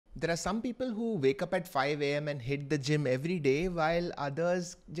There are some people who wake up at 5 a.m. and hit the gym every day, while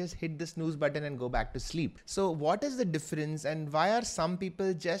others just hit the snooze button and go back to sleep. So what is the difference, and why are some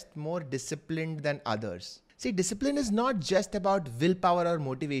people just more disciplined than others? See, discipline is not just about willpower or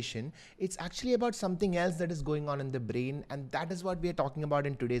motivation. It's actually about something else that is going on in the brain, and that is what we are talking about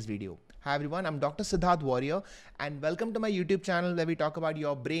in today's video. Hi everyone, I'm Dr. Siddharth Warrior, and welcome to my YouTube channel where we talk about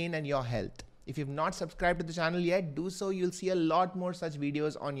your brain and your health. If you've not subscribed to the channel yet, do so. You'll see a lot more such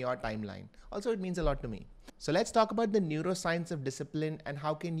videos on your timeline. Also, it means a lot to me. So let's talk about the neuroscience of discipline and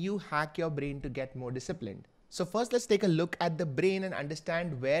how can you hack your brain to get more disciplined. So first, let's take a look at the brain and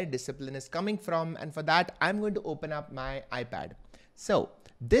understand where discipline is coming from. And for that, I'm going to open up my iPad. So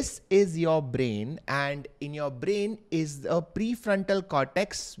this is your brain, and in your brain is the prefrontal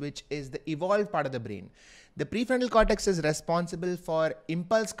cortex, which is the evolved part of the brain. The prefrontal cortex is responsible for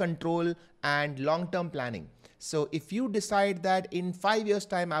impulse control and long-term planning. So if you decide that in 5 years'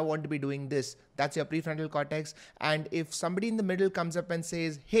 time, I want to be doing this, that's your prefrontal cortex. And if somebody in the middle comes up and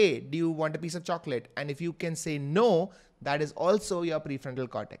says, hey, do you want a piece of chocolate? And if you can say no, that is also your prefrontal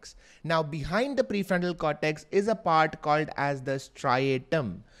cortex. Now, behind the prefrontal cortex is a part called as the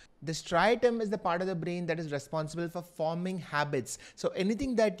striatum. The striatum is the part of the brain that is responsible for forming habits. So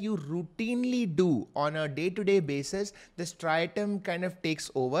anything that you routinely do on a day-to-day basis, the striatum kind of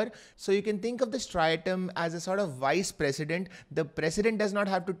takes over. So you can think of the striatum as a sort of vice president. The president does not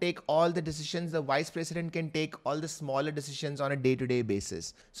have to take all the decisions. The vice president can take all the smaller decisions on a day-to-day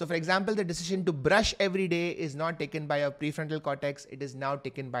basis. So for example, the decision to brush every day is not taken by your prefrontal cortex. It is now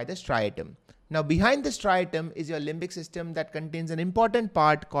taken by the striatum. Now, behind the striatum is your limbic system that contains an important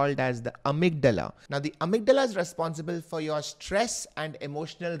part called as the amygdala. Now, the amygdala is responsible for your stress and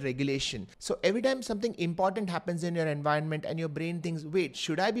emotional regulation. So every time something important happens in your environment and your brain thinks, wait,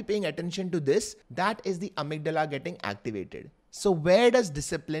 should I be paying attention to this? That is the amygdala getting activated. So where does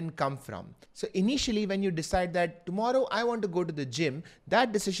discipline come from? So initially, when you decide that tomorrow I want to go to the gym,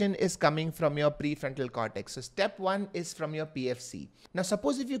 that decision is coming from your prefrontal cortex. So step one is from your PFC. Now,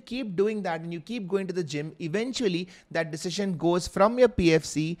 suppose if you keep doing that and you keep going to the gym, eventually that decision goes from your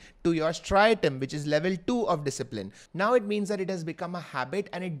PFC to your striatum, which is level 2 of discipline. Now it means that it has become a habit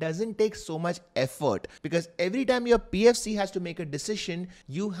and it doesn't take so much effort, because every time your PFC has to make a decision,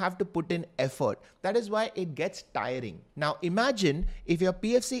 you have to put in effort. That is why it gets tiring. Now imagine if your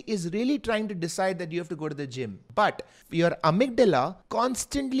PFC is really trying to decide that you have to go to the gym, but your amygdala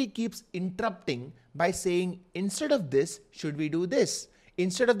constantly keeps interrupting by saying, instead of this, should we do this?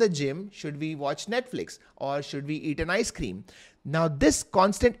 Instead of the gym, should we watch Netflix, or should we eat an ice cream? Now this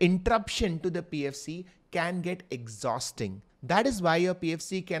constant interruption to the PFC can get exhausting. That is why your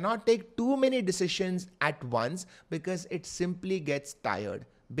PFC cannot take too many decisions at once, because it simply gets tired.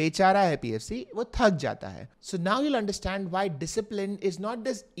 बेचारा है PFC, वो थक जाता है. So now you'll understand why discipline is not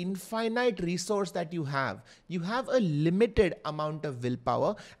this infinite resource that you have. You have a limited amount of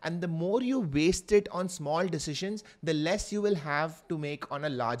willpower, and the more you waste it on small decisions, the less you will have to make on a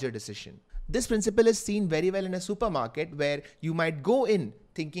larger decision. This principle is seen very well in a supermarket, where you might go in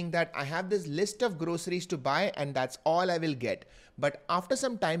thinking that I have this list of groceries to buy and that's all I will get. But after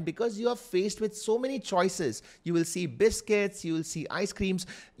some time, because you are faced with so many choices, you will see biscuits, you will see ice creams,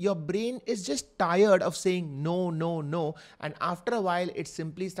 your brain is just tired of saying no, no, no. And after a while, it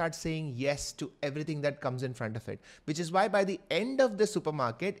simply starts saying yes to everything that comes in front of it. Which is why by the end of the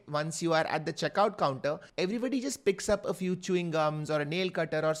supermarket, once you are at the checkout counter, everybody just picks up a few chewing gums or a nail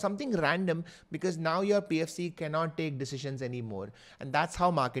cutter or something random, because now your PFC cannot take decisions anymore. And that's how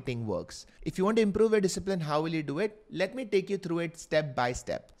marketing works. If you want to improve your discipline, how will you do it? Let me take you through it step by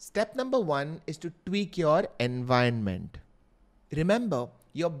step. Step number 1 is to tweak your environment. Remember,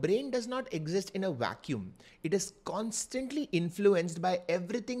 your brain does not exist in a vacuum. It is constantly influenced by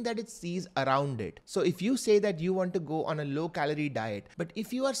everything that it sees around it. So if you say that you want to go on a low-calorie diet, but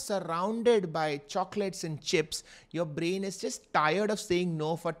if you are surrounded by chocolates and chips, your brain is just tired of saying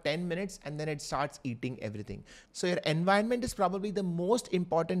no for 10 minutes and then it starts eating everything. So your environment is probably the most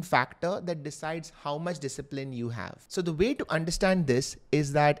important factor that decides how much discipline you have. So the way to understand this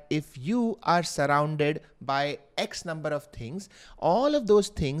is that if you are surrounded by X number of things, all of those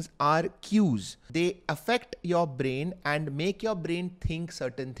things are cues. They affect your brain and make your brain think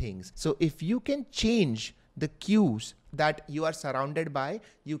certain things. So if you can change the cues that you are surrounded by,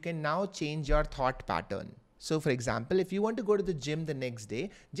 you can now change your thought pattern. So for example, if you want to go to the gym the next day,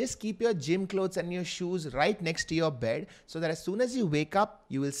 just keep your gym clothes and your shoes right next to your bed, so that as soon as you wake up,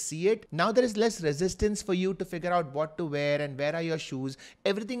 you will see it. Now there is less resistance for you to figure out what to wear and where are your shoes.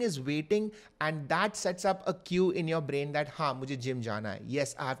 Everything is waiting, and that sets up a cue in your brain that, हाँ, मुझे gym जाना है.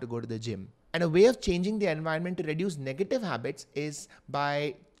 Yes, I have to go to the gym. And a way of changing the environment to reduce negative habits is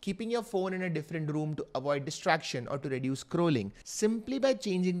by keeping your phone in a different room to avoid distraction or to reduce scrolling. Simply by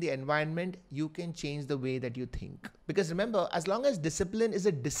changing the environment, you can change the way that you think. Because remember, as long as discipline is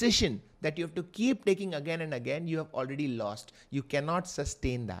a decision that you have to keep taking again and again, you have already lost. You cannot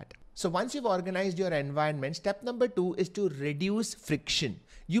sustain that. So once you've organized your environment, step number 2 is to reduce friction.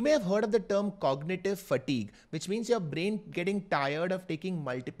 You may have heard of the term cognitive fatigue, which means your brain getting tired of taking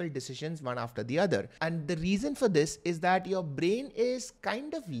multiple decisions one after the other. And the reason for this is that your brain is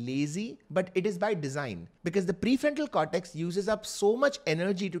kind of lazy, but it is by design. Because the prefrontal cortex uses up so much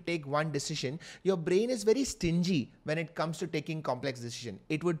energy to take one decision, your brain is very stingy when it comes to taking complex decisions.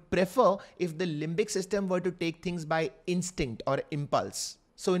 It would prefer if the limbic system were to take things by instinct or impulse.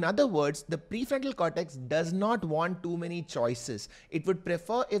 So in other words, the prefrontal cortex does not want too many choices. It would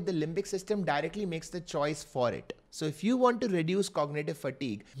prefer if the limbic system directly makes the choice for it. So if you want to reduce cognitive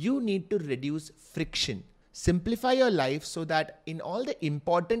fatigue, you need to reduce friction. Simplify your life so that in all the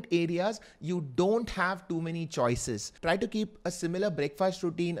important areas, you don't have too many choices. Try to keep a similar breakfast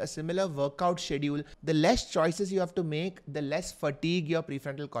routine, a similar workout schedule. The less choices you have to make, the less fatigue your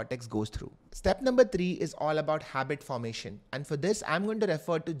prefrontal cortex goes through. Step number 3 is all about habit formation. And for this, I'm going to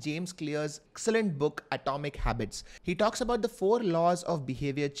refer to James Clear's excellent book, Atomic Habits. He talks about the 4 laws of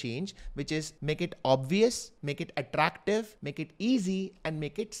behavior change, which is make it obvious, make it attractive, make it easy, and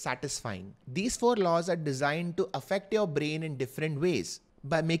make it satisfying. These 4 laws are designed to affect your brain in different ways.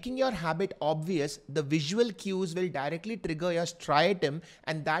 By making your habit obvious, the visual cues will directly trigger your striatum,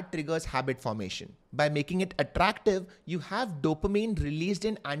 and that triggers habit formation. By making it attractive, you have dopamine released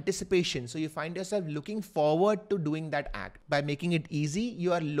in anticipation, so you find yourself looking forward to doing that act. By making it easy,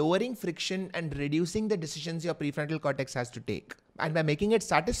 you are lowering friction and reducing the decisions your prefrontal cortex has to take. And by making it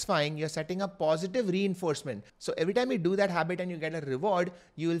satisfying, you're setting up positive reinforcement. So every time you do that habit and you get a reward,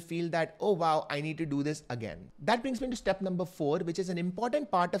 you will feel that, oh wow, I need to do this again. That brings me to step number 4, which is an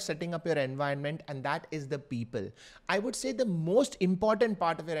important part of setting up your environment, and that is the people. I would say the most important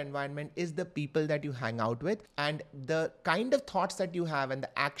part of your environment is the people that you hang out with, and the kind of thoughts that you have and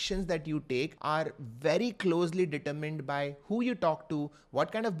the actions that you take are very closely determined by who you talk to,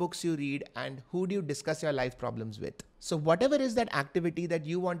 what kind of books you read, and who do you discuss your life problems with. So whatever is that activity that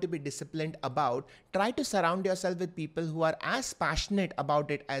you want to be disciplined about, try to surround yourself with people who are as passionate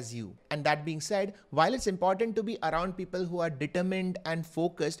about it as you. And that being said, while it's important to be around people who are determined and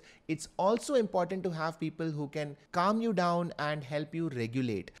focused, it's also important to have people who can calm you down and help you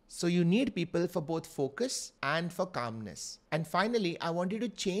regulate. So you need people for both focus and for calmness. And finally, I want you to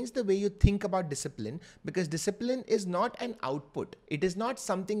change the way you think about discipline, because discipline is not an output. It is not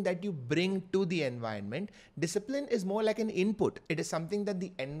something that you bring to the environment. Discipline is more like an input. It is something that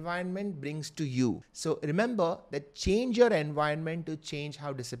the environment brings to you. So remember that change your environment to change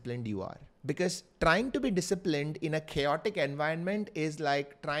how disciplined you are. Because trying to be disciplined in a chaotic environment is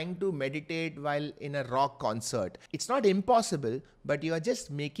like trying to meditate while in a rock concert. It's not impossible, but you are just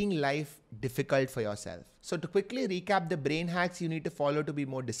making life difficult for yourself. So to quickly recap the brain hacks you need to follow to be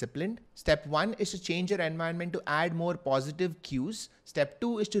more disciplined. Step 1 is to change your environment to add more positive cues. Step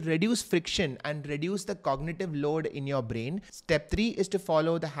 2 is to reduce friction and reduce the cognitive load in your brain. Step 3 is to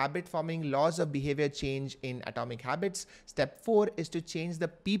follow the habit forming laws of behavior change in Atomic Habits. Step 4 is to change the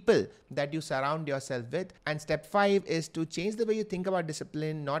people that you surround yourself with. And step 5 is to change the way you think about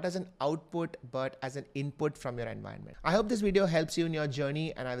discipline, not as an output, but as an input from your environment. I hope this video helps you in your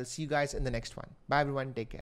journey, and I will see you guys in the next one. Bye everyone, take care.